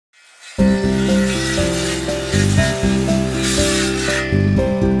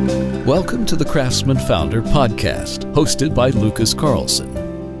Welcome to the Craftsman Founder Podcast, hosted by Lucas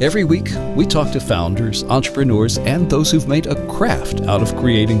Carlson. Every week, we talk to founders, entrepreneurs, and those who've made a craft out of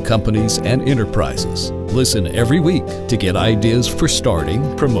creating companies and enterprises. Listen every week to get ideas for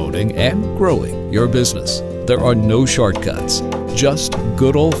starting, promoting, and growing your business. There are no shortcuts, just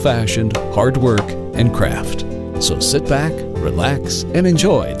good old-fashioned hard work and craft. So sit back, relax, and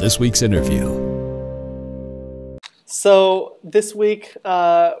enjoy this week's interview. So this week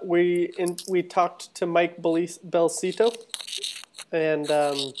we talked to Mike Belsito and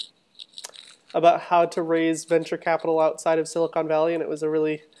about how to raise venture capital outside of Silicon Valley, and it was a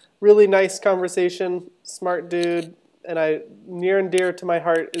really nice conversation. Smart dude, and near and dear to my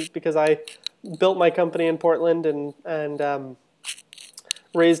heart is because I built my company in Portland and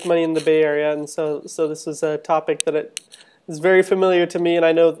raised money in the Bay Area, and so this is a topic that is very familiar to me, and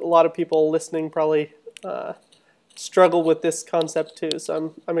I know a lot of people listening probably struggle with this concept too.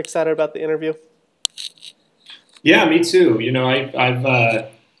 So I'm excited about the interview. Yeah, me too. You know,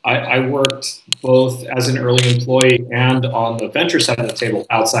 I worked both as an early employee and on the venture side of the table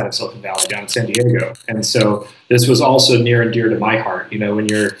outside of Silicon Valley, down in San Diego. And so this was also near and dear to my heart. You know, when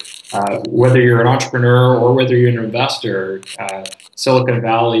you're whether you're an entrepreneur or whether you're an investor, Silicon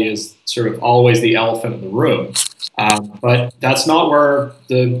Valley is sort of always the elephant in the room. But that's not where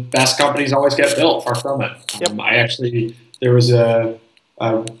the best companies always get built, far from it. Yep. There was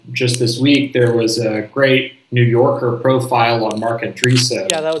just this week, there was a great New Yorker profile on Mark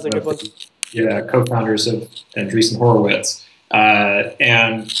Andreessen. Yeah, that was a good one. Yeah, co-founders of Andreessen Horowitz.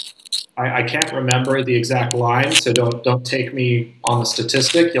 And I can't remember the exact line, so don't take me on the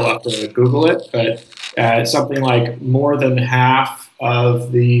statistic. You'll have to Google it. But something like more than half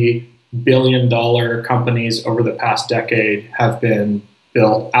of the billion-dollar companies over the past decade have been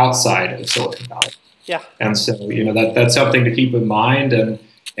built outside of Silicon Valley. Yeah. And so, you know, that's something to keep in mind, and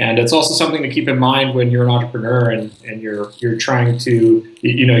it's also something to keep in mind when you're an entrepreneur and you're trying to,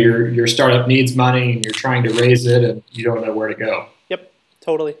 you know, your startup needs money and you're trying to raise it and you don't know where to go. Yep,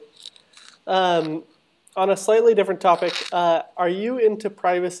 totally. On a slightly different topic, are you into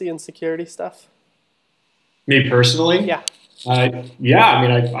privacy and security stuff? Me personally? Yeah. Yeah, I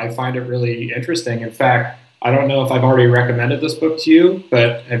mean, I find it really interesting. In fact, I don't know if I've already recommended this book to you,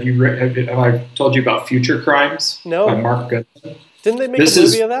 but have I told you about Future Crimes? No. By Mark Goodman? Didn't they make a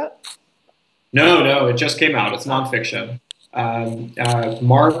movie of that? No, it just came out. It's nonfiction.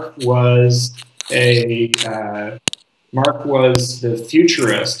 Mark was the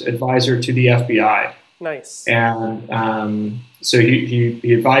futurist advisor to the FBI. Nice. And so he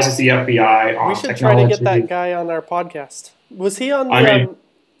advises the FBI on technology. We should try to get that guy on our podcast. Was he on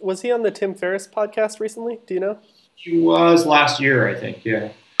the Tim Ferriss podcast recently? Do you know? He was last year, I think.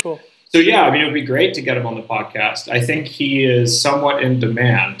 Yeah. Cool. So yeah, I mean, it would be great to get him on the podcast. I think he is somewhat in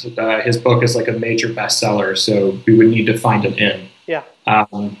demand. His book is like a major bestseller, so we would need to find him in. Yeah.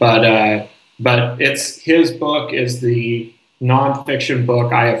 But his book is the nonfiction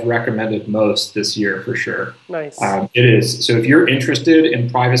book I have recommended most this year for sure. Nice. It is. So if you're interested in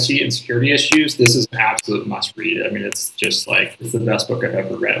privacy and security issues, this is an absolute must read. I mean, it's just like, it's the best book I've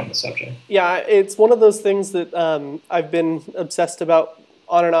ever read on the subject. Yeah, it's one of those things that I've been obsessed about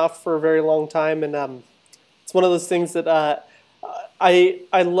on and off for a very long time. And it's one of those things that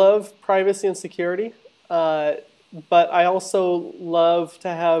I love privacy and security. But I also love to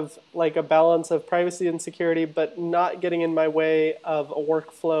have like a balance of privacy and security, but not getting in my way of a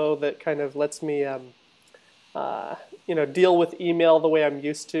workflow that kind of lets me, deal with email the way I'm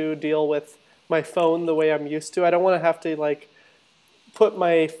used to, deal with my phone the way I'm used to. I don't want to have to like put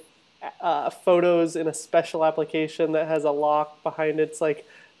my photos in a special application that has a lock behind it. It's like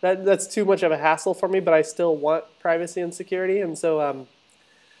that's too much of a hassle for me, but I still want privacy and security, and so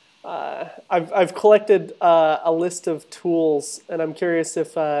I've collected a list of tools, and I'm curious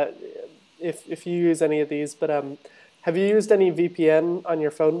if you use any of these. But have you used any VPN on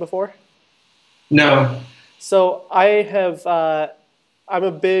your phone before? No. So I have. I'm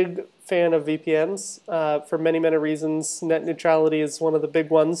a big fan of VPNs for many reasons. Net neutrality is one of the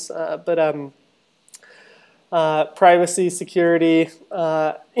big ones, but privacy, security.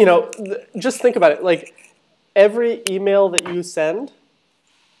 Just think about it. Like every email that you send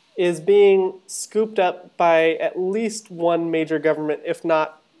is being scooped up by at least one major government, if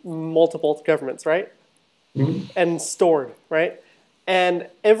not multiple governments, right? Mm-hmm. And stored, right? And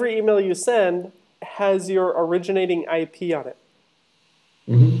every email you send has your originating IP on it.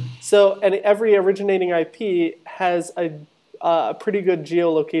 Mm-hmm. So, and every originating IP has a pretty good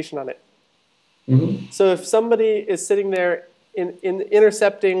geolocation on it. Mm-hmm. So if somebody is sitting there in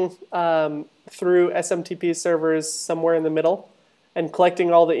intercepting through SMTP servers somewhere in the middle, and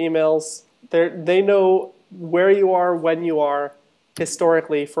collecting all the emails. They know where you are, when you are,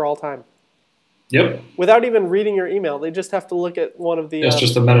 historically for all time. Yep. Without even reading your email, they just have to look at one of the. It's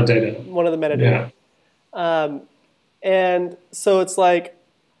just the metadata. One of the metadata. Yeah. And so it's like,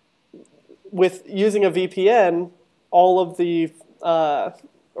 with using a VPN, all of the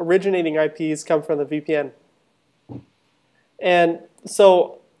originating IPs come from the VPN. And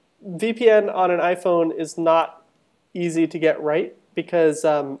so VPN on an iPhone is not easy to get right because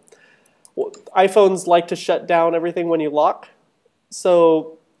iPhones like to shut down everything when you lock.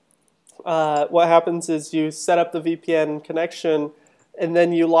 So what happens is you set up the VPN connection and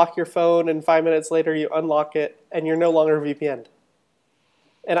then you lock your phone and 5 minutes later you unlock it and you're no longer VPN'd.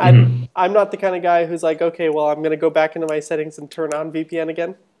 And I'm not the kind of guy who's like, okay, well, I'm going to go back into my settings and turn on VPN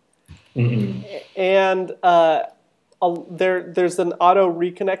again. And there's an auto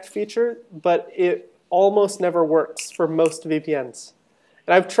reconnect feature, but it almost never works for most VPNs.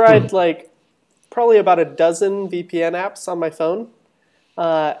 And I've tried like probably about a dozen VPN apps on my phone,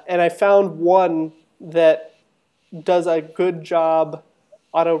 and I found one that does a good job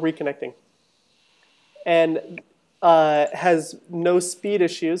auto reconnecting. And has no speed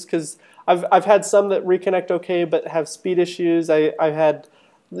issues, because I've had some that reconnect okay but have speed issues. They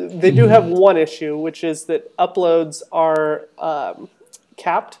do have one issue, which is that uploads are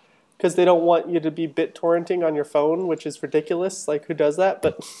capped because they don't want you to be BitTorrenting on your phone, which is ridiculous. Like, who does that?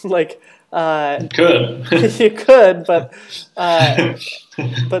 But like, you could. You could,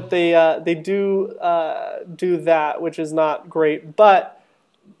 but they do do that, which is not great. But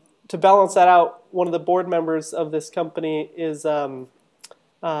to balance that out, one of the board members of this company is on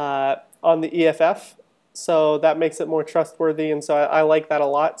the EFF, so that makes it more trustworthy, and so I like that a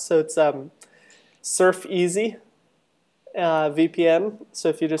lot. So it's Surf Easy VPN. So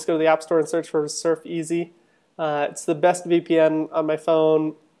if you just go to the App Store and search for Surf Easy, it's the best VPN on my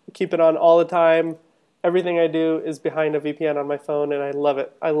phone. Keep it on all the time. Everything I do is behind a VPN on my phone, and I love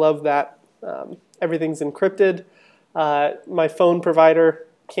it. I love that. Everything's encrypted. My phone provider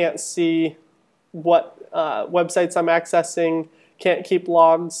can't see what websites I'm accessing, can't keep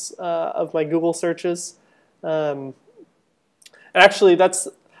logs of my Google searches. And actually, that's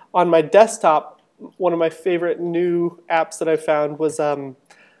on my desktop. One of my favorite new apps that I found was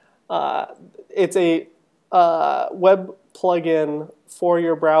it's a web plugin for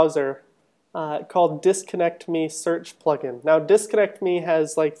your browser called Disconnect Me Search Plugin. Now, Disconnect Me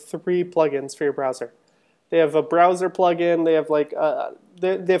has like 3 plugins for your browser. They have a browser plugin. They have like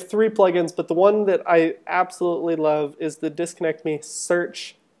they have 3 plugins, but the one that I absolutely love is the Disconnect Me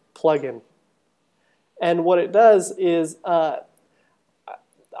Search plugin. And what it does is, I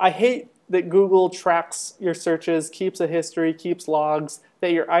hate that Google tracks your searches, keeps a history, keeps logs,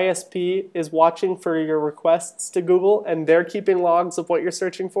 that your ISP is watching for your requests to Google and they're keeping logs of what you're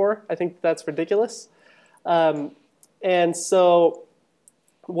searching for. I think that's ridiculous. And so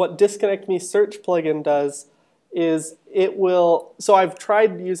what Disconnect Me Search plugin does is it will, so I've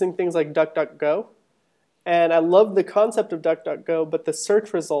tried using things like DuckDuckGo, and I love the concept of DuckDuckGo, but the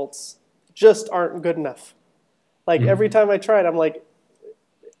search results just aren't good enough. Like every time I try it, I'm like,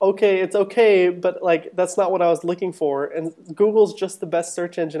 okay, it's okay, but like that's not what I was looking for. And Google's just the best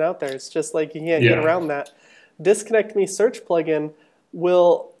search engine out there. It's just like you can't get around that. Disconnect Me Search plugin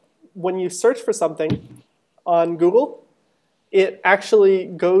will, when you search for something on Google, it actually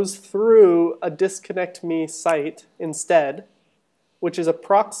goes through a Disconnect Me site instead, which is a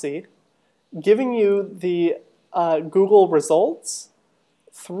proxy, giving you the Google results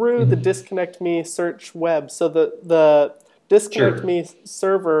through the Disconnect Me search web. So the Disconnect Me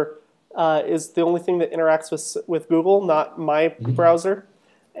server is the only thing that interacts with Google, not my browser.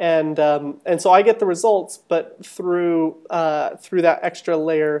 And so I get the results, but through that extra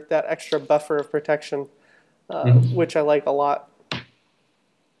layer, that extra buffer of protection, which I like a lot.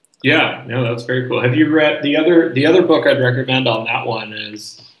 Yeah, no, that's very cool. Have you read the other book I'd recommend on that one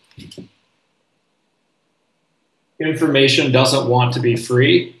is Information Doesn't Want to Be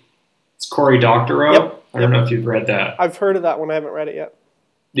Free. It's Cory Doctorow. Yep. I don't know if you've read that. I've heard of that one. I haven't read it yet.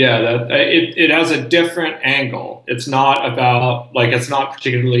 Yeah, it has a different angle. It's not about, like, it's not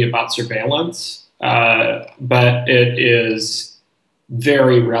particularly about surveillance, but it is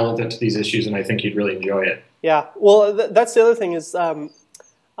very relevant to these issues, and I think you'd really enjoy it. Yeah. Well, that's the other thing is, for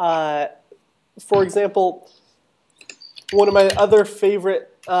example, one of my other favorite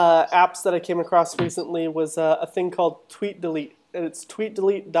apps that I came across recently was a thing called Tweet Delete, and it's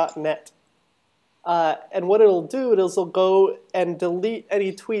tweetdelete.net. And what it'll do is it'll go and delete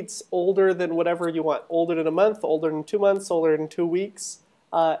any tweets older than whatever you want, older than a month, older than 2 months, older than 2 weeks,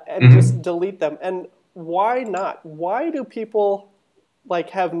 and just delete them. And why not? Why do people like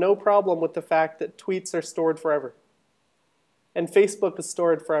have no problem with the fact that tweets are stored forever, and Facebook is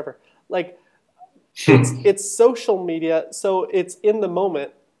stored forever. Like it's social media, so it's in the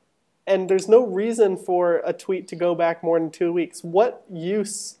moment, and there's no reason for a tweet to go back more than 2 weeks. What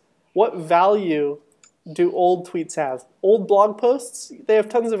value do old tweets have? Old blog posts, they have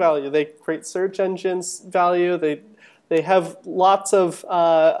tons of value. They create search engines value. They have lots of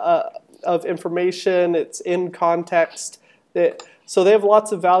information. It's in context. So they have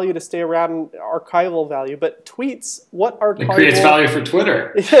lots of value to stay around, archival value. But tweets, what archival? It creates value for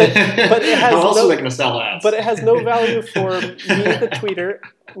Twitter. But it has How else are they going to sell ads? But it has no value for me, the tweeter,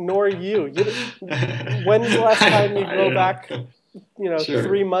 nor you. When's the last time you go back, Sure.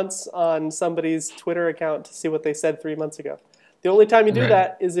 3 months on somebody's Twitter account to see what they said 3 months ago? The only time you do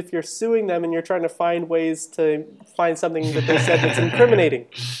that is if you're suing them and you're trying to find ways to find something that they said that's incriminating.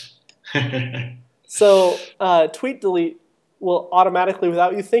 So tweet delete will automatically,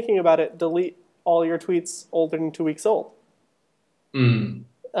 without you thinking about it, delete all your tweets older than 2 weeks old.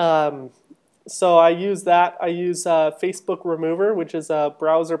 So I use that. I use Facebook Remover, which is a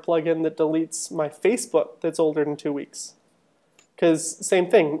browser plugin that deletes my Facebook that's older than 2 weeks. Because same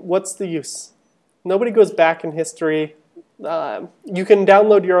thing, what's the use? Nobody goes back in history. You can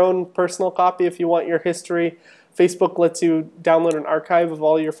download your own personal copy if you want your history. Facebook lets you download an archive of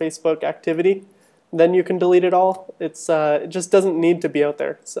all your Facebook activity. Then you can delete it all. It just doesn't need to be out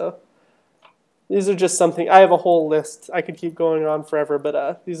there. So these are just something. I have a whole list. I could keep going on forever,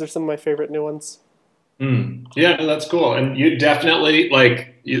 but these are some of my favorite new ones. Yeah, no, that's cool. And you definitely,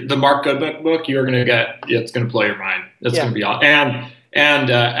 the Mark Goodman book, you're going to get, it's going to blow your mind. It's going to be awesome.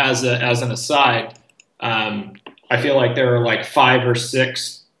 And as an aside, I feel like there are 5 or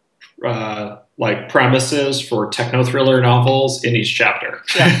 6 premises for techno thriller novels in each chapter.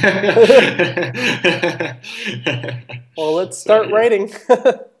 Yeah. Well, let's start writing.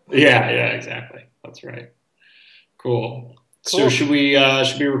 Yeah, exactly. That's right. Cool. So should we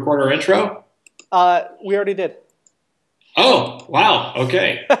record our intro? We already did. Oh, wow.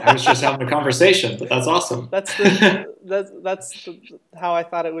 Okay. I was just having a conversation, but that's awesome. That's how I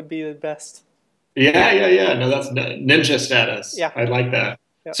thought it would be the best. Yeah. No, that's ninja status. Yeah. I like that.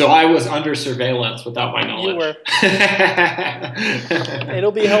 Yep. So I was under surveillance without my knowledge. You were.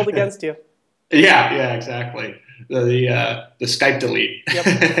 It'll be held against you. Yeah, exactly. The Skype delete. Yep.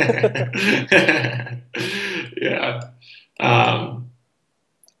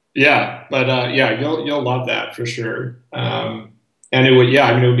 You'll love that for sure. And it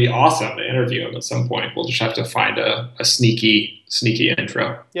would be awesome to interview him at some point. We'll just have to find a sneaky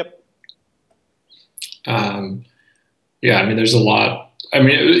intro. Yep. There's a lot.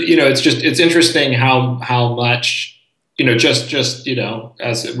 It's interesting how much, as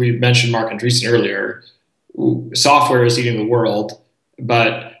we mentioned Mark Andreessen earlier, software is eating the world,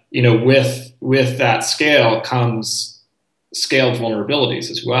 but, with that scale comes scaled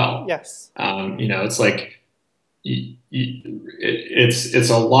vulnerabilities as well. Yes. It's like, it's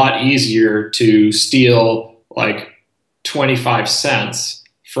a lot easier to steal 25 cents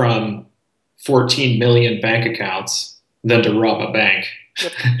from 14 million bank accounts than to rob a bank.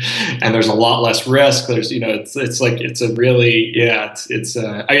 Yep. And there's a lot less risk. There's, and that's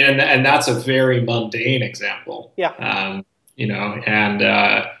a very mundane example. Yeah. But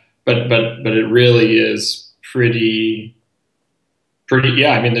it really is pretty.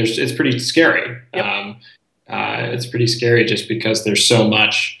 It's pretty scary. Yep. It's pretty scary just because there's so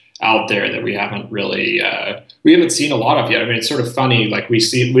much out there that we haven't really seen a lot of yet. It's sort of funny.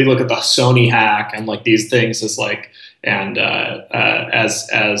 We look at the Sony hack and these things as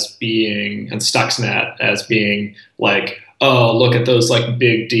as being, and Stuxnet as being oh, look at those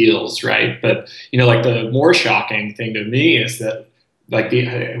big deals, right? But the more shocking thing to me is that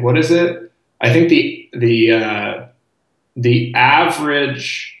what is it? I think the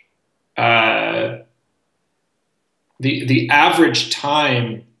average the average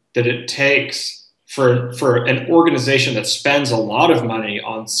time that it takes for an organization that spends a lot of money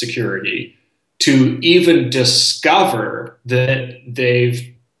on security to even discover that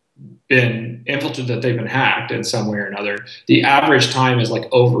they've been infiltrated, that they've been hacked in some way or another, the average time is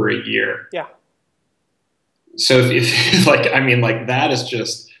over a year. Yeah. So if that is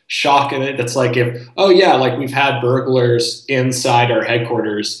just shocking. That's we've had burglars inside our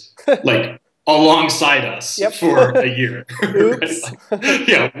headquarters, alongside us for a year. Oops.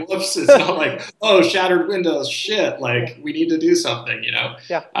 Right? Whoops. It's not shattered windows, shit. We need to do something,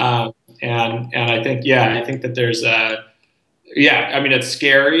 Yeah. And I think that there's it's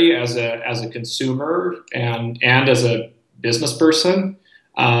scary as a consumer and as a business person.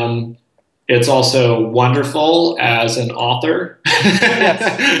 It's also wonderful as an author.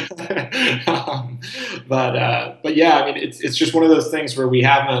 Yes. But yeah, I mean, it's just one of those things where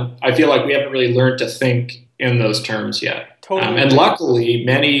I feel like we haven't really learned to think in those terms yet. Totally. And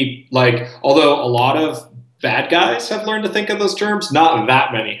luckily, although a lot of bad guys have learned to think in those terms, not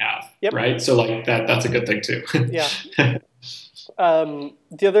that many have. Yep. Right. So like that's a good thing too. Yeah.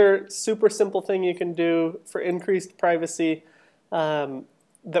 The other super simple thing you can do for increased privacy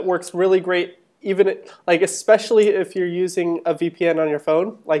that works really great, especially if you're using a VPN on your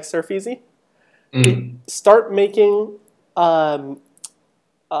phone, like SurfEasy, start making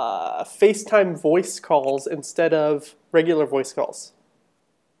FaceTime voice calls instead of regular voice calls.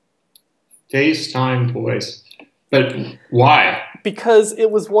 FaceTime voice, but why? Because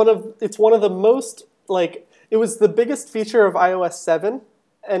it's one of the most it was the biggest feature of iOS 7,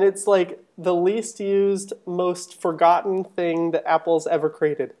 and it's like the least used, most forgotten thing that Apple's ever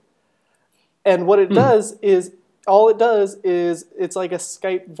created. And what it does is it's like a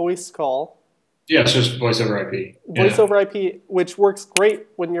Skype voice call. Yeah, it's just voice over IP. Voice over IP, which works great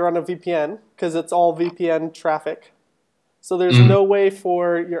when you're on a VPN because it's all VPN traffic. So there's no way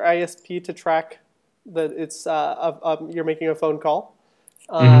for your ISP to track that it's you're making a phone call.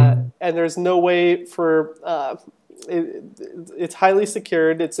 And there's no way for it's highly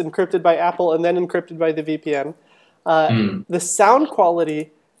secured. It's encrypted by Apple and then encrypted by the VPN. The sound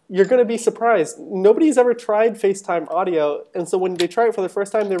quality, you're going to be surprised. Nobody's ever tried FaceTime audio, and so when they try it for the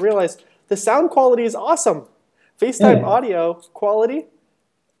first time, they realize the sound quality is awesome. FaceTime audio quality,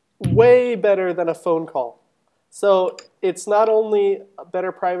 way better than a phone call. So it's not only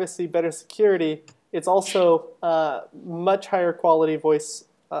better privacy, better security, it's also much higher quality voice,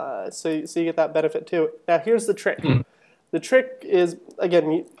 so you get that benefit too. Now here's the trick. The trick is, again,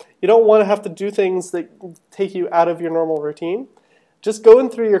 you don't want to have to do things that take you out of your normal routine. Just go in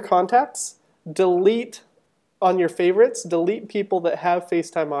through your contacts, delete on your favorites, delete people that have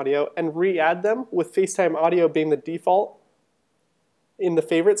FaceTime audio, and re-add them with FaceTime audio being the default in the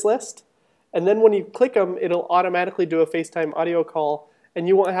favorites list. And then when you click them, it'll automatically do a FaceTime audio call, and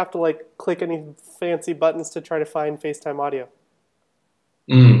you won't have to click any fancy buttons to try to find FaceTime audio.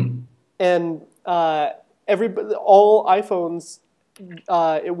 And all iPhones,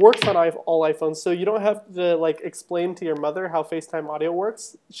 it works on all iPhones, so you don't have to explain to your mother how FaceTime audio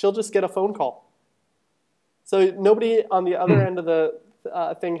works. She'll just get a phone call. So nobody on the other end of the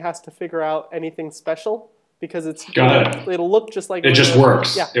thing has to figure out anything special because it'll look just like it just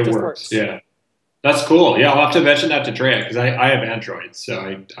works. Yeah, it just works. Yeah. That's cool. Yeah, I'll have to mention that to Drea because I have Android, so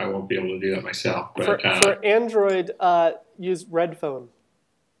I won't be able to do that myself. But, for Android, use Redphone.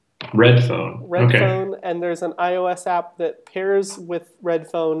 Redphone. Redphone, and there's an iOS app that pairs with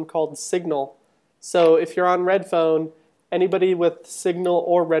Redphone called Signal. So if you're on Redphone, anybody with Signal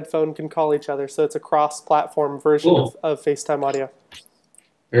or Redphone can call each other. So it's a cross-platform version of FaceTime audio.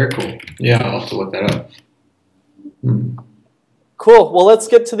 Very cool. Yeah, I'll have to look that up. Cool. Well, let's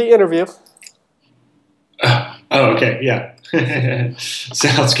get to the interview. Oh, okay. Yeah.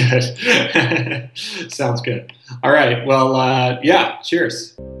 Sounds good. Sounds good. All right. Well, yeah,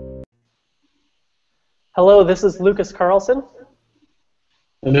 cheers. Hello, this is Lucas Carlson.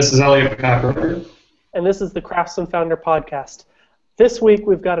 And this is Elliot Pepper. And this is the Carlson Founder Podcast. This week,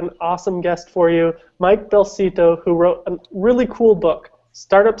 we've got an awesome guest for you, Mike Belsito, who wrote a really cool book,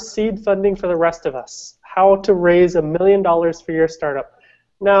 Startup Seed Funding for the Rest of Us, How to Raise $1 Million for Your Startup.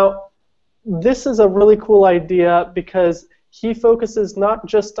 Now, this is a really cool idea because he focuses not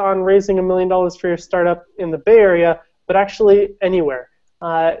just on raising $1 million for your startup in the Bay Area, but actually anywhere.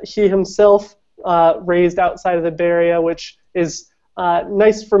 He himself raised outside of the Bay Area, which is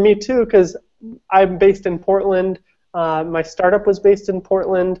nice for me too because I'm based in Portland. My startup was based in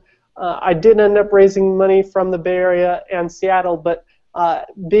Portland. I did end up raising money from the Bay Area and Seattle, but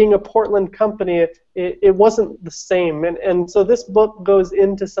being a Portland company, it wasn't the same. And so this book goes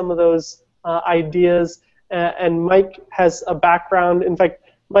into some of those ideas, and Mike has a background. In fact,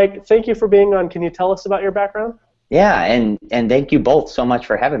 Mike, thank you for being on. Can you tell us about your background? Yeah, and thank you both so much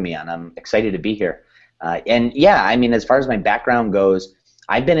for having me on. I'm excited to be here. And yeah, I mean, as far as my background goes,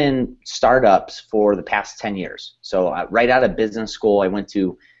 I've been in startups for the past 10 years. So right out of business school, I went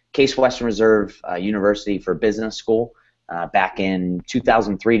to Case Western Reserve University for business school back in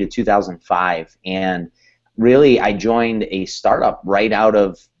 2003 to 2005. And really, I joined a startup right out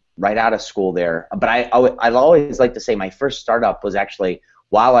of school there. But I always like to say my first startup was actually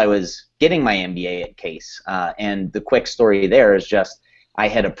while I was getting my MBA at Case. And the quick story there is just I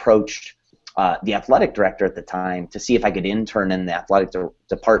had approached the athletic director at the time to see if I could intern in the athletic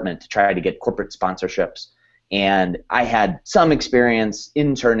department to try to get corporate sponsorships. And I had some experience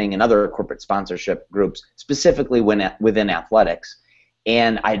interning in other corporate sponsorship groups, specifically within athletics.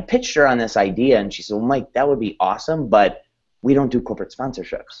 And I had pitched her on this idea, and she said, well, Mike, that would be awesome, but we don't do corporate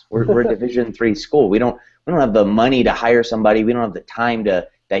sponsorships. We're a Division III school. We don't have the money to hire somebody. We don't have the time to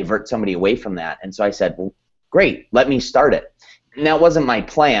divert somebody away from that. And so I said, well, great, let me start it. And that wasn't my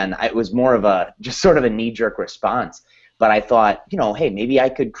plan. It was more of just sort of a knee-jerk response. But I thought, hey, maybe I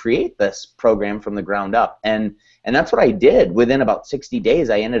could create this program from the ground up. And that's what I did. Within about 60 days,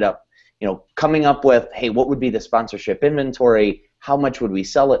 I ended up, coming up with, hey, what would be the sponsorship inventory? How much would we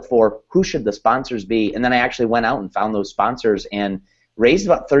sell it for? Who should the sponsors be? And then I actually went out and found those sponsors and raised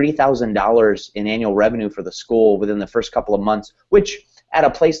about $30,000 in annual revenue for the school within the first couple of months, which at a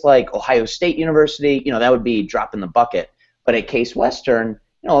place like Ohio State University, that would be drop in the bucket. But at Case Western,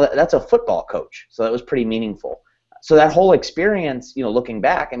 that's a football coach. So that was pretty meaningful. So that whole experience, looking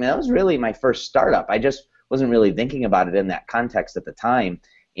back, that was really my first startup. I just wasn't really thinking about it in that context at the time.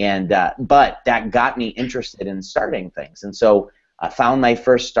 And but that got me interested in starting things. And so I found my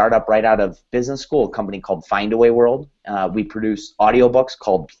first startup right out of business school, a company called Findaway World. We produce audiobooks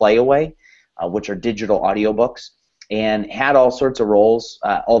called Playaway, which are digital audiobooks, and had all sorts of roles.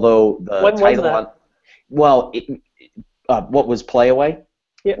 Although the when title was that? What was Playaway?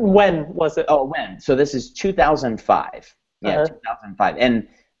 Yeah, when was it? Oh, when? So this is 2005. Yeah, 2005. And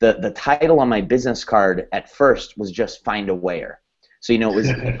the title on my business card at first was just Find a Wayer. So it was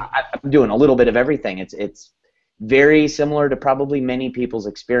I'm doing a little bit of everything. It's very similar to probably many people's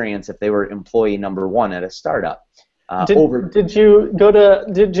experience if they were employee number one at a startup. Did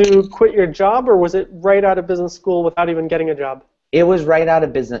you quit your job, or was it right out of business school without even getting a job? It was right out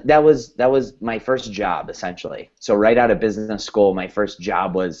of business. That was my first job, essentially. So right out of business school, my first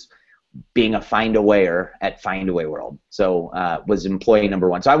job was being a Find-A-Wayer at Findaway World. So was employee number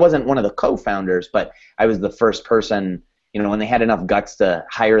one. So I wasn't one of the co-founders, but I was the first person. When they had enough guts to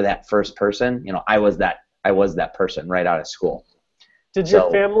hire that first person, I was that person right out of school. Did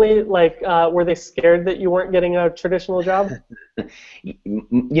your family were they scared that you weren't getting a traditional job?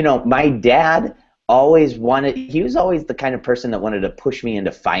 My dad he was always the kind of person that wanted to push me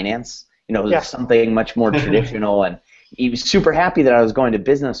into finance, something much more traditional, and he was super happy that I was going to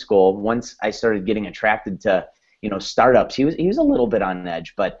business school. Once I started getting attracted to, startups, he was a little bit on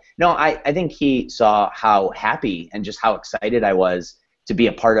edge, but no, I think he saw how happy and just how excited I was to be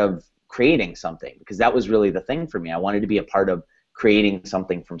a part of creating something, because that was really the thing for me. I wanted to be a part of creating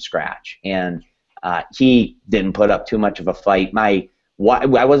something from scratch, and he didn't put up too much of a fight. I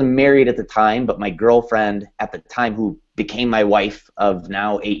wasn't married at the time, but my girlfriend at the time, who became my wife of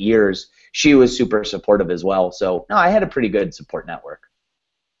now 8 years, she was super supportive as well. So no, I had a pretty good support network.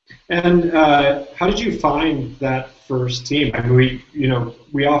 And how did you find that first team?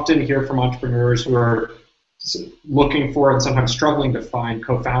 We often hear from entrepreneurs who are looking for and sometimes struggling to find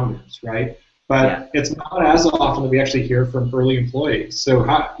co-founders, right? But it's not as often that we actually hear from early employees. So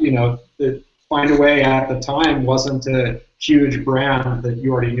how, Findaway at the time wasn't a huge brand that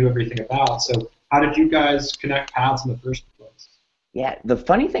you already knew everything about. So how did you guys connect paths in the first place? Yeah, the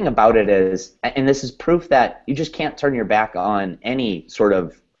funny thing about it is, and this is proof that you just can't turn your back on any sort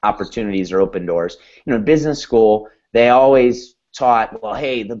of opportunities or open doors. In business school, they always taught, well,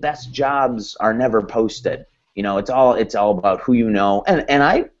 hey, the best jobs are never posted. It's all about who you know. And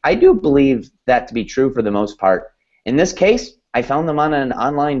I do believe that to be true for the most part. In this case, I found them on an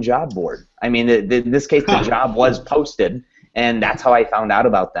online job board. In this case, the job was posted, and that's how I found out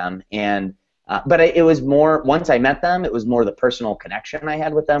about them. And but it was more, once I met them, it was more the personal connection I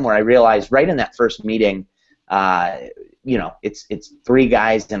had with them, where I realized right in that first meeting, it's three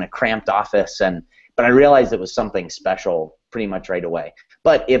guys in a cramped office, but I realized it was something special pretty much right away.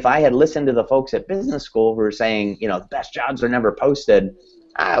 But if I had listened to the folks at business school who were saying, the best jobs are never posted,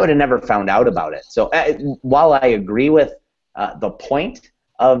 I would have never found out about it. So while I agree with the point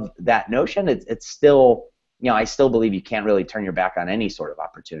of that notion, it's still, I still believe you can't really turn your back on any sort of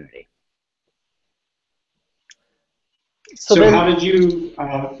opportunity. So how did you,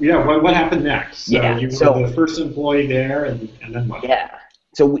 what happened next? So you were the first employee there, and then what? Yeah,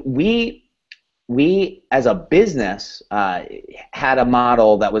 so we as a business had a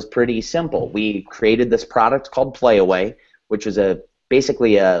model that was pretty simple. We created this product called Playaway, which was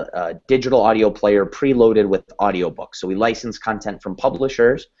basically a digital audio player preloaded with audiobooks. So we licensed content from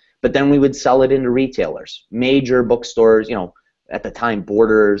publishers, but then we would sell it into retailers, major bookstores, at the time,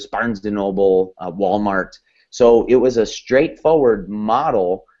 Borders, Barnes & Noble, Walmart. So it was a straightforward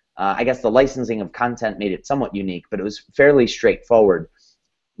model. I guess the licensing of content made it somewhat unique, but it was fairly straightforward.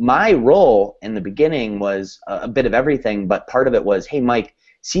 My role in the beginning was a bit of everything, but part of it was, hey, Mike,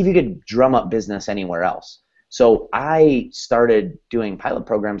 see if you could drum up business anywhere else. So I started doing pilot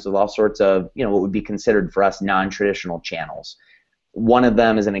programs with all sorts of, what would be considered for us non-traditional channels. One of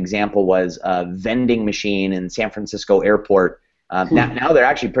them, as an example, was a vending machine in San Francisco airport. Now they're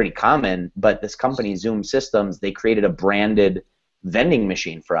actually pretty common, but this company, Zoom Systems, they created a branded vending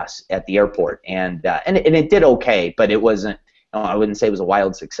machine for us at the airport, and it did okay, but it wasn't. I wouldn't say it was a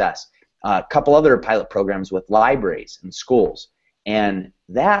wild success. A couple other pilot programs with libraries and schools, and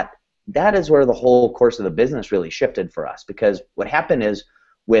that is where the whole course of the business really shifted for us, because what happened is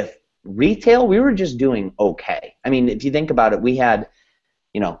with retail, we were just doing okay. I mean, if you think about it, we had,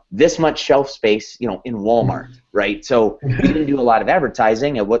 this much shelf space, in Walmart, right? So we didn't do a lot of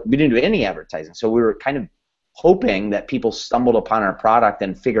advertising, and we didn't do any advertising. So we were kind of hoping that people stumbled upon our product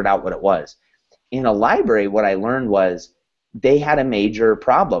and figured out what it was. In a library, what I learned was they had a major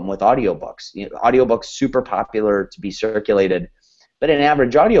problem with audiobooks. Audiobooks super popular to be circulated, but an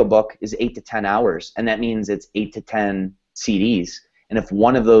average audiobook is 8 to 10 hours, and that means it's 8 to 10 CDs. And if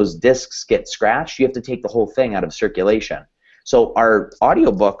one of those discs gets scratched, you have to take the whole thing out of circulation. So our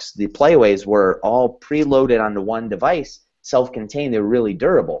audiobooks, the playaways, were all preloaded onto one device, self-contained. They were really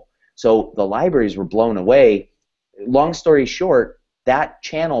durable. So the libraries were blown away. Long story short, that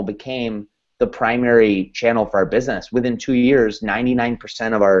channel became the primary channel for our business. Within 2 years,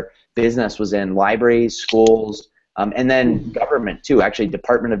 99% of our business was in libraries, schools, and then government too. Actually,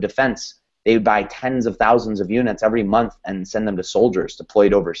 Department of Defense, they would buy tens of thousands of units every month and send them to soldiers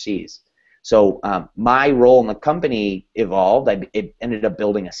deployed overseas. So my role in the company evolved. It ended up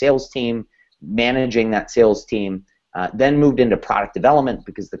building a sales team, managing that sales team, then moved into product development,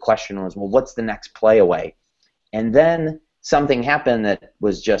 because the question was, well, what's the next play away? And then something happened that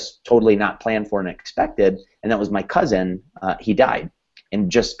was just totally not planned for and expected, and that was my cousin. He died, and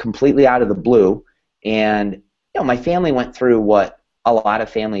just completely out of the blue. And my family went through what a lot of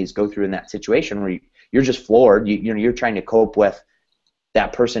families go through in that situation, where you're just floored. You're trying to cope with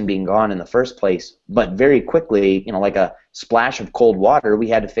that person being gone in the first place, but very quickly, like a splash of cold water, we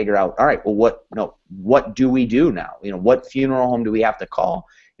had to figure out, all right, well, what do we do now? What funeral home do we have to call?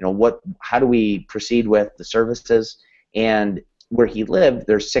 How do we proceed with the services? And where he lived,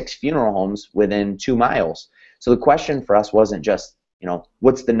 there's 6 funeral homes within 2 miles. So the question for us wasn't just,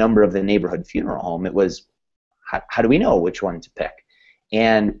 what's the number of the neighborhood funeral home? It was, how do we know which one to pick?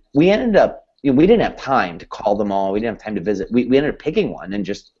 And we ended up, we didn't have time to call them all. We didn't have time to visit. We ended up picking one and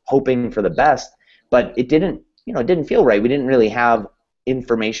just hoping for the best, but it didn't feel right. We didn't really have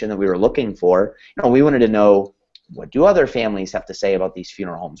information that we were looking for. We wanted to know, what do other families have to say about these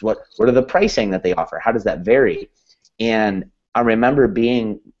funeral homes? What are the pricing that they offer? How does that vary? And I remember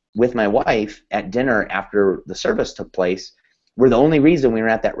being with my wife at dinner after the service took place, where the only reason we were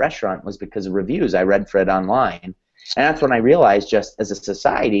at that restaurant was because of reviews I read for it online. And that's when I realized, just as a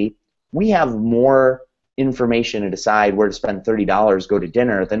society, we have more information to decide where to spend $30, go to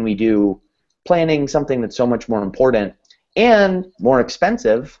dinner, than we do planning something that's so much more important and more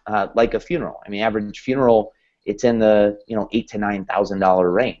expensive, like a funeral. I mean, average funeral, it's in the $8,000 to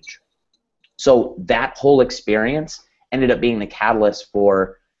 $9,000 range. So that whole experience ended up being the catalyst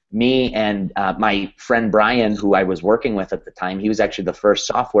for me and my friend Brian, who I was working with at the time. He was actually the first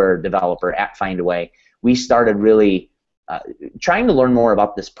software developer at Findaway. We started really trying to learn more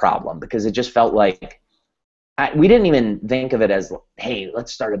about this problem, because it just felt like we didn't even think of it as, hey,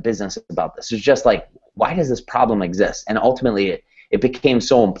 let's start a business about this. It was just like, why does this problem exist? And ultimately, it became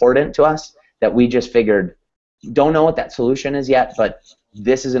so important to us that we just figured, don't know what that solution is yet, but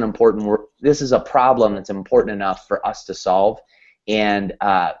this is this is a problem that's important enough for us to solve. And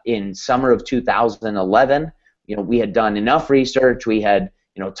in summer of 2011, we had done enough research. We had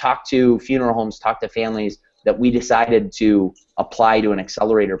talked to funeral homes, talked to families, that we decided to apply to an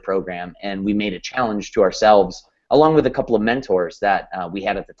accelerator program, and we made a challenge to ourselves, along with a couple of mentors that we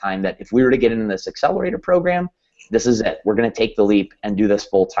had at the time, that if we were to get into this accelerator program, this is it. We're going to take the leap and do this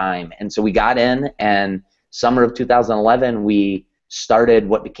full time. And so we got in, and summer of 2011, we started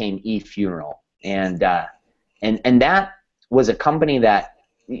what became eFuneral, and that was a company that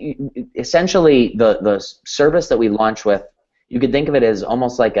essentially the service that we launched with, you could think of it as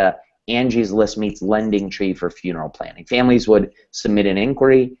almost like a Angie's List meets Lending Tree for funeral planning. Families would submit an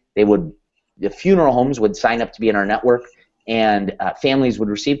inquiry. The funeral homes would sign up to be in our network, and families would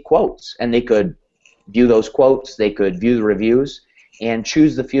receive quotes, and they could view those quotes, they could view the reviews, and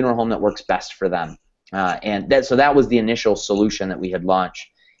choose the funeral home that works best for them. So that was the initial solution that we had launched.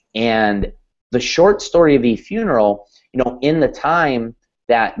 And the short story of eFuneral, in the time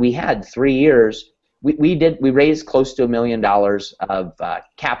that we had, 3 years, we raised close to $1 million of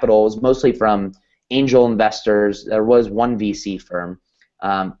capital. It was mostly from angel investors. There was one VC firm,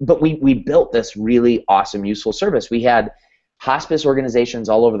 But we built this really awesome, useful service. We had hospice organizations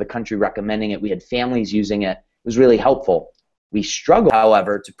all over the country recommending it. We had families using it. It was really helpful. We struggled,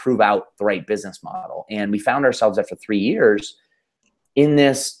 however, to prove out the right business model. And we found ourselves after 3 years in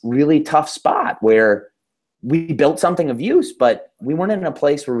this really tough spot where we built something of use, but we weren't in a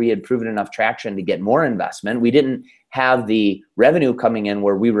place where we had proven enough traction to get more investment. We didn't have the revenue coming in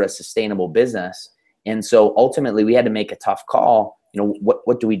where we were a sustainable business. And so ultimately we had to make a tough call.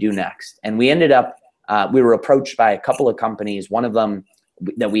 What do we do next? And we ended up, we were approached by a couple of companies, one of them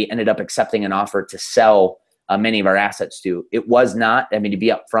that we ended up accepting an offer to sell many of our assets to. It was not, to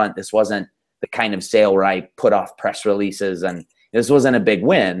be upfront, this wasn't the kind of sale where I put off press releases, and this wasn't a big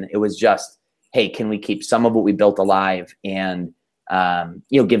win. It was just, hey, can we keep some of what we built alive and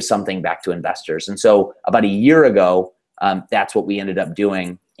give something back to investors? And so about a year ago, that's what we ended up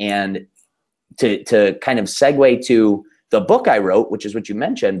doing. And to kind of segue to the book I wrote, which is what you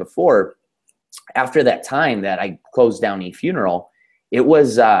mentioned before, after that time that I closed down eFuneral, it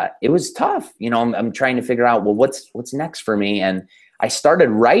was tough. I'm trying to figure out, well, what's next for me? And I started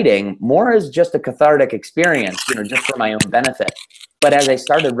writing more as just a cathartic experience, just for my own benefit. But as I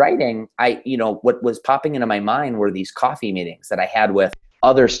started writing, what was popping into my mind were these coffee meetings that I had with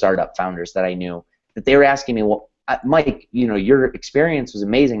other startup founders that I knew, that they were asking me, well, Mike, your experience was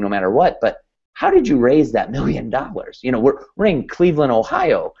amazing no matter what, but how did you raise that $1 million? We're in Cleveland,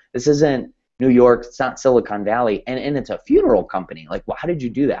 Ohio. This isn't New York. It's not Silicon Valley. And it's a funeral company. Like, well, how did you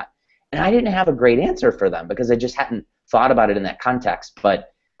do that? And I didn't have a great answer for them because I just hadn't thought about it in that context.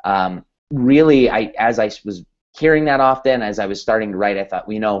 But really, as I was hearing that often, as I was starting to write, I thought,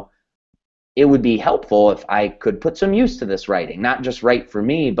 it would be helpful if I could put some use to this writing, not just write for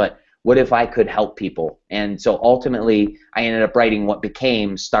me, but what if I could help people? And so ultimately, I ended up writing what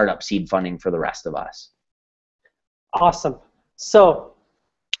became Startup Seed Funding for the Rest of Us. Awesome. So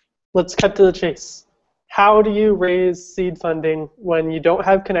let's cut to the chase. How do you raise seed funding when you don't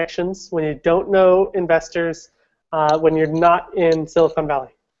have connections, when you don't know investors, when you're not in Silicon Valley?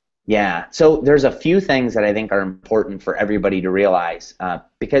 Yeah, so there's a few things that I think are important for everybody to realize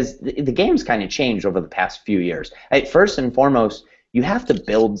because the game's kind of changed over the past few years. First and foremost, you have to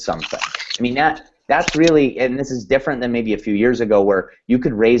build something. That's really, and this is different than maybe a few years ago where you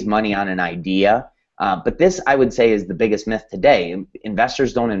could raise money on an idea. But this, I would say, is the biggest myth today.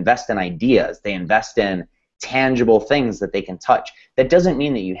 Investors don't invest in ideas. They invest in tangible things that they can touch. That doesn't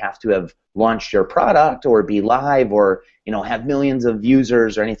mean that you have to have launched your product or be live or have millions of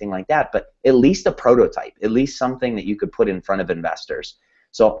users or anything like that, but at least a prototype, at least something that you could put in front of investors.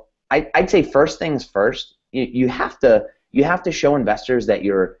 So I'd say first things first, you have to show investors that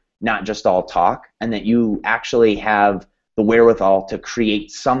you're not just all talk and that you actually have the wherewithal to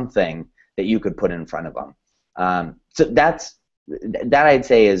create something that you could put in front of them. So that I'd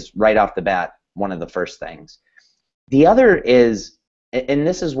say is right off the bat one of the first things. The other is, and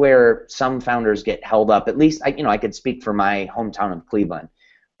this is where some founders get held up, at least I could speak for my hometown of Cleveland,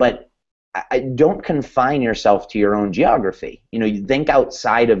 but don't confine yourself to your own geography. You think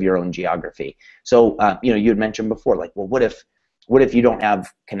outside of your own geography. So you had mentioned before, like, well, what if you don't have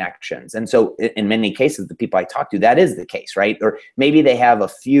connections? And so in many cases, the people I talk to, that is the case, right? Or maybe they have a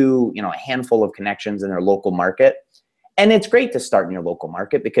handful of connections in their local market. And it's great to start in your local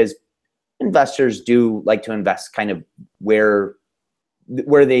market because investors do like to invest kind of where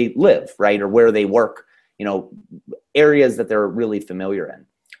they live, right? Or where they work, areas that they're really familiar in.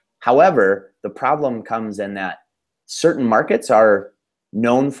 However, the problem comes in that certain markets are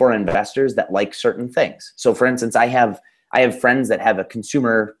known for investors that like certain things. So for instance, I have friends that have a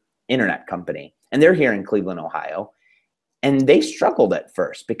consumer internet company, and they're here in Cleveland, Ohio, and they struggled at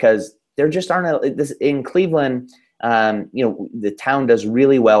first because there just aren't in Cleveland. The town does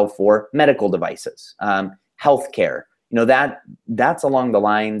really well for medical devices, healthcare. That's along the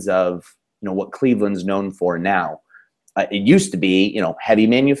lines of what Cleveland's known for now. It used to be heavy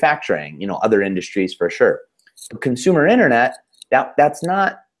manufacturing, other industries for sure. But consumer internet, that's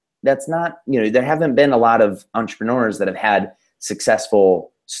not there haven't been a lot of entrepreneurs that have had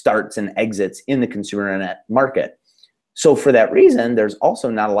successful starts and exits in the consumer internet market. So for that reason, there's also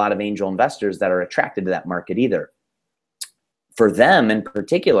not a lot of angel investors that are attracted to that market either. For them in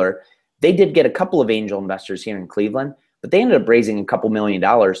particular, they did get a couple of angel investors here in Cleveland, but they ended up raising a couple $1 million.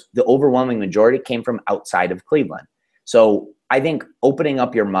 The overwhelming majority came from outside of Cleveland. So I think opening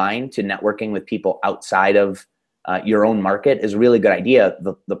up your mind to networking with people outside of your own market is a really good idea.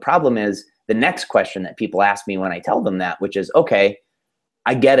 The problem is the next question that people ask me when I tell them that, which is, okay,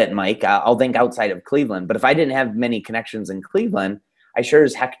 I get it, Mike. I'll think outside of Cleveland. But if I didn't have many connections in Cleveland, I sure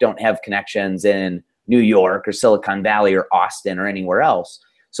as heck don't have connections in New York or Silicon Valley or Austin or anywhere else.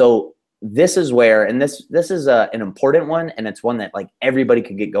 So this is where, and this is an important one, and it's one that like everybody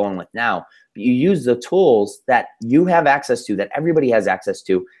could get going with now. But you use the tools that you have access to, that everybody has access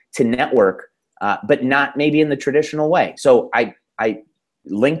to network, but not maybe in the traditional way. So I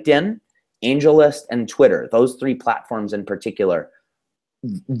LinkedIn, AngelList, and Twitter, those 3 platforms in particular,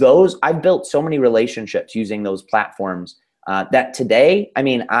 those I've built so many relationships using those platforms that today, I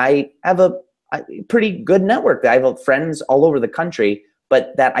mean, I have a pretty good network. I have friends all over the country,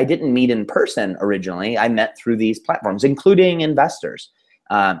 but that I didn't meet in person originally. I met through these platforms, including investors.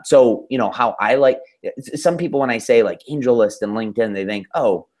 So, you know, how I like, some people when I say like AngelList and LinkedIn, they think,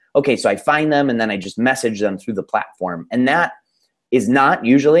 oh, okay, so I find them and then I just message them through the platform. And that is not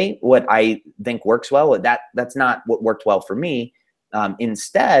usually what I think works well. That's not what worked well for me.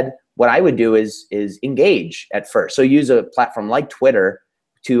 Instead, what I would do is engage at first. So use a platform like Twitter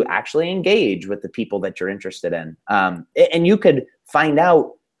to actually engage with the people that you're interested in. And you could find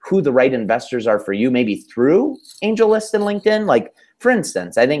out who the right investors are for you, maybe through AngelList and LinkedIn. Like, for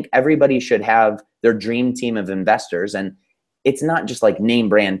instance, I think everybody should have their dream team of investors. And it's not just like name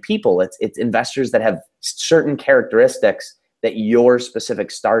brand people. It's investors that have certain characteristics that your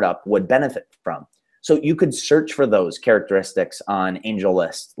specific startup would benefit from. So you could search for those characteristics on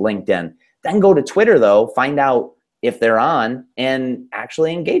AngelList, LinkedIn, then go to Twitter though, find out if they're on and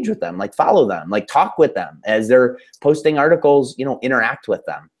actually engage with them, like follow them, like talk with them as they're posting articles, you know, interact with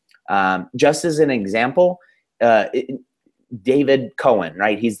them. Just as an example, David Cohen,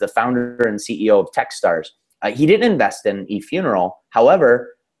 right? He's the founder and CEO of Techstars. He didn't invest in eFuneral.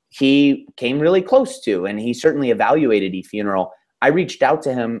 However, he came really close to, and he certainly evaluated eFuneral. I reached out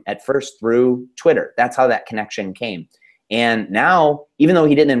to him at first through Twitter. That's how that connection came. And now, even though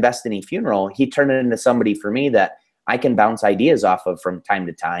he didn't invest in eFuneral, he turned it into somebody for me that I can bounce ideas off of from time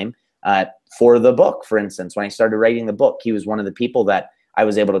to time. For the book, for instance, when I started writing the book, he was one of the people that I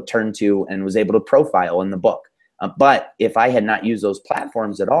was able to turn to and was able to profile in the book. But if I had not used those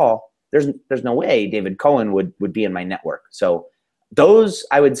platforms at all, there's no way David Cohen would be in my network. So those,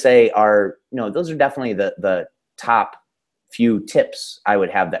 I would say, are, you know, those are definitely the top few tips I would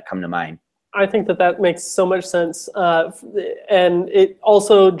have that come to mind. I think that makes so much sense. And it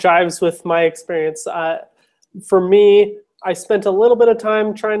also jives with my experience. For me, I spent a little bit of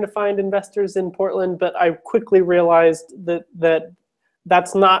time trying to find investors in Portland, but I quickly realized that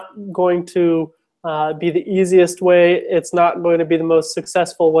that's not going to be the easiest way. It's not going to be the most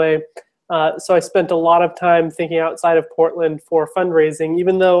successful way. So I spent a lot of time thinking outside of Portland for fundraising,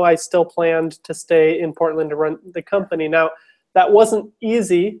 even though I still planned to stay in Portland to run the company. Now, that wasn't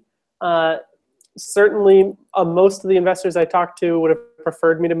easy. Certainly, most of the investors I talked to would have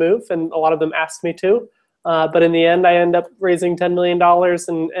preferred me to move, and a lot of them asked me to. But in the end, I ended up raising $10 million,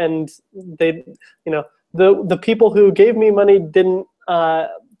 and they, you know, the people who gave me money didn't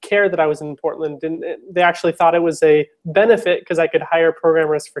care that I was in Portland. They actually thought it was a benefit because I could hire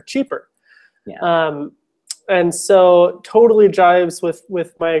programmers for cheaper. Yeah. And so totally jives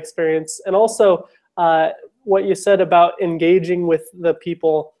with my experience. And also what you said about engaging with the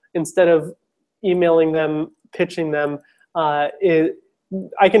people instead of emailing them, pitching them, I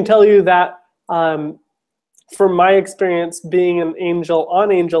can tell you that from my experience being an angel on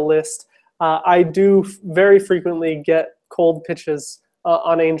AngelList, I do very frequently get cold pitches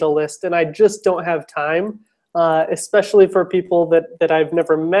on AngelList, and I just don't have time, especially for people that I've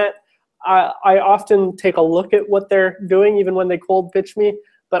never met. I often take a look at what they're doing, even when they cold pitch me,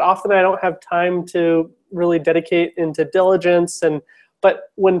 but often I don't have time to really dedicate into diligence.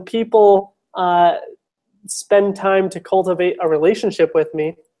 But when people spend time to cultivate a relationship with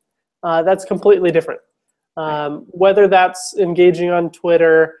me, that's completely different. Whether that's engaging on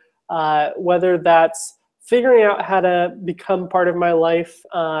Twitter, whether that's figuring out how to become part of my life,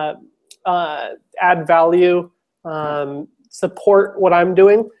 add value, support what I'm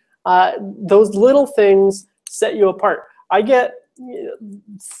doing, those little things set you apart. I get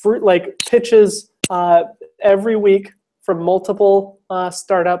pitches every week from multiple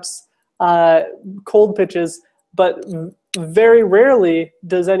startups, cold pitches, but very rarely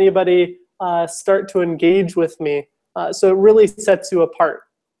does anybody start to engage with me. So it really sets you apart.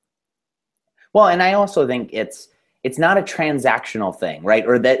 Well, and I also think it's not a transactional thing, right?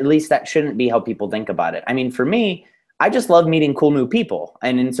 Or that, at least that shouldn't be how people think about it. I mean, for me, I just love meeting cool new people.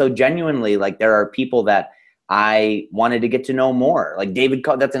 And so genuinely, like, there are people that I wanted to get to know more. Like David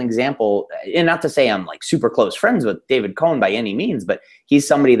Cohen, that's an example. And not to say I'm like super close friends with David Cohen by any means, but he's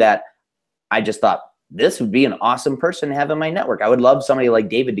somebody that I just thought this would be an awesome person to have in my network. I would love somebody like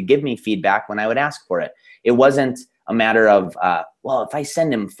David to give me feedback when I would ask for it. It wasn't a matter of, well, if I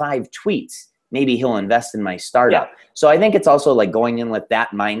send him 5 tweets, maybe he'll invest in my startup. Yeah. So I think it's also like going in with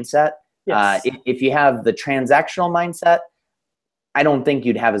that mindset. Yes. If you have the transactional mindset, I don't think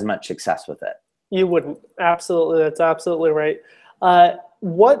you'd have as much success with it. You wouldn't. Absolutely. That's absolutely right.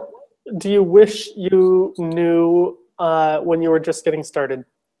 What do you wish you knew when you were just getting started?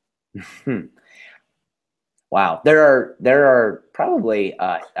 Wow. There are probably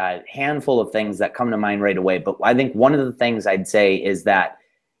a handful of things that come to mind right away. But I think one of the things I'd say is that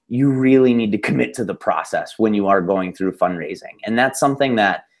you really need to commit to the process when you are going through fundraising. And that's something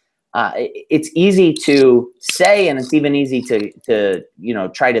that it's easy to say, and it's even easy to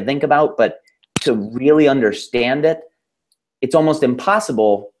try to think about, but to really understand it, it's almost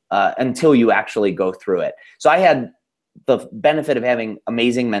impossible until you actually go through it. So I had the benefit of having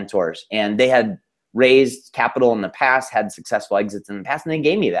amazing mentors, and they had raised capital in the past, had successful exits in the past, and they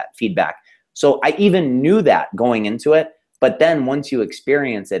gave me that feedback. So I even knew that going into it, but then once you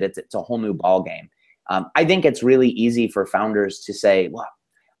experience it, it's a whole new ball game. I think it's really easy for founders to say, well,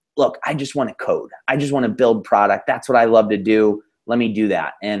 look, I just want to code. I just want to build product. That's what I love to do. Let me do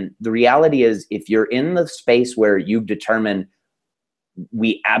that. And the reality is, if you're in the space where you've determined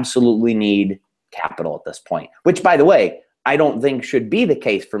we absolutely need capital at this point, which, by the way, I don't think should be the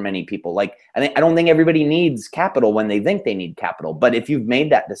case for many people. Like, I don't think everybody needs capital when they think they need capital. But if you've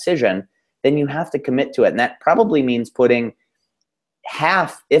made that decision, then you have to commit to it. And that probably means putting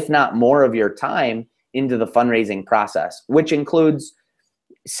half, if not more, of your time into the fundraising process, which includes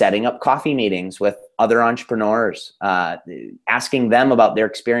setting up coffee meetings with other entrepreneurs, asking them about their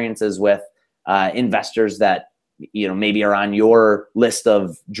experiences with investors that maybe are on your list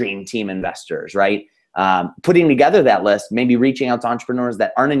of dream team investors, right? Putting together that list, maybe reaching out to entrepreneurs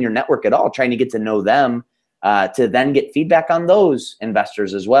that aren't in your network at all, trying to get to know them, to then get feedback on those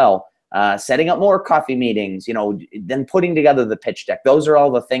investors as well. Setting up more coffee meetings, then putting together the pitch deck. Those are all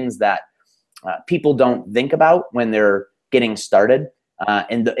the things that people don't think about when they're getting started.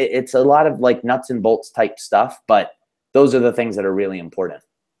 And it's a lot of like nuts and bolts type stuff, but those are the things that are really important.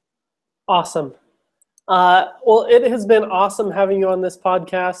 Awesome. Well, it has been awesome having you on this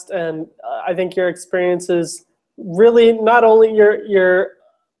podcast, and I think your experiences really, not only you're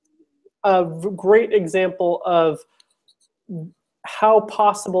a great example of how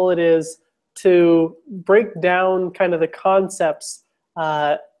possible it is to break down kind of the concepts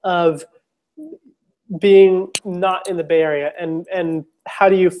of being not in the Bay Area, and how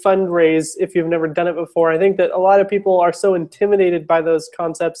do you fundraise if you've never done it before. I think that a lot of people are so intimidated by those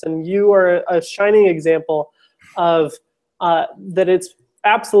concepts, and you are a shining example of that it's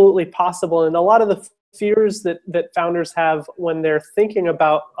absolutely possible. And a lot of the fears that founders have when they're thinking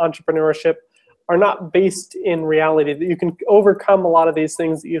about entrepreneurship are not based in reality, that you can overcome a lot of these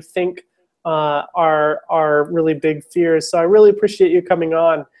things that you think are really big fears. So I really appreciate you coming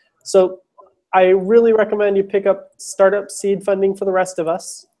on. So I really recommend you pick up Startup Seed Funding for the Rest of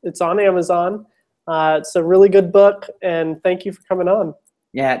Us. It's on Amazon. It's a really good book, and thank you for coming on.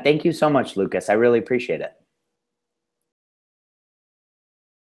 Yeah, thank you so much, Lucas. I really appreciate it.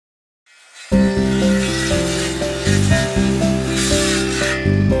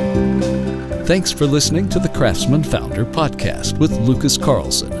 Thanks for listening to the Craftsman Founder Podcast with Lucas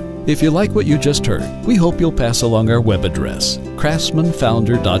Carlson. If you like what you just heard, we hope you'll pass along our web address,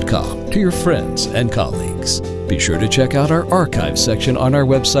 craftsmanfounder.com, to your friends and colleagues. Be sure to check out our archive section on our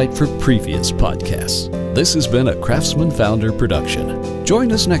website for previous podcasts. This has been a Craftsman Founder production.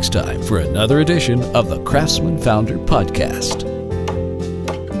 Join us next time for another edition of the Craftsman Founder Podcast.